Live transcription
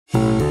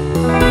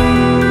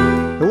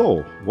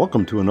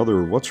Welcome to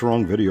another What's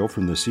Wrong video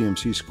from the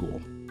CMC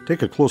school.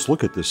 Take a close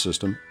look at this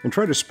system and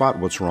try to spot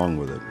what's wrong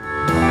with it.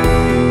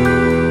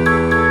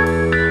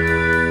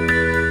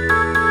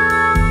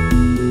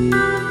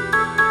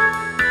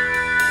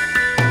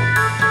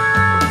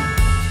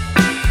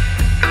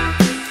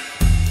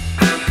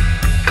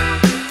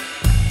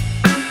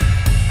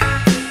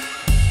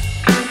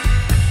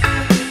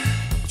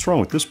 What's wrong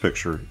with this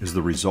picture is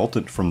the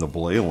resultant from the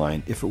belay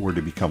line, if it were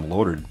to become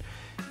loaded,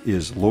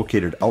 is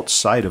located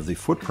outside of the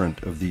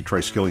footprint of the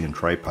Triskelion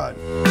tripod.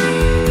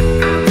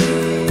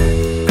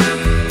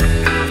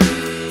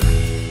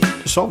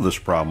 To solve this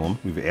problem,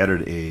 we've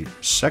added a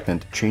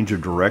second change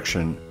of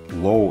direction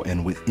low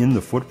and within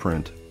the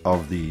footprint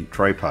of the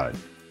tripod.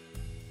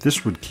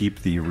 This would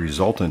keep the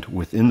resultant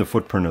within the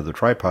footprint of the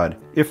tripod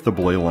if the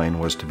belay line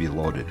was to be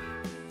loaded.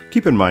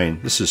 Keep in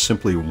mind, this is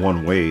simply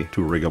one way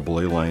to rig a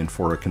belay line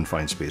for a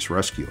confined space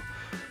rescue.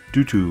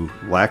 Due to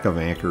lack of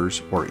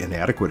anchors or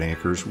inadequate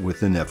anchors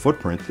within that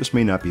footprint, this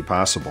may not be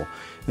possible,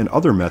 and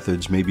other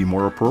methods may be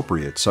more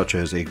appropriate, such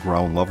as a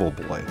ground level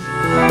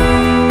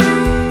belay.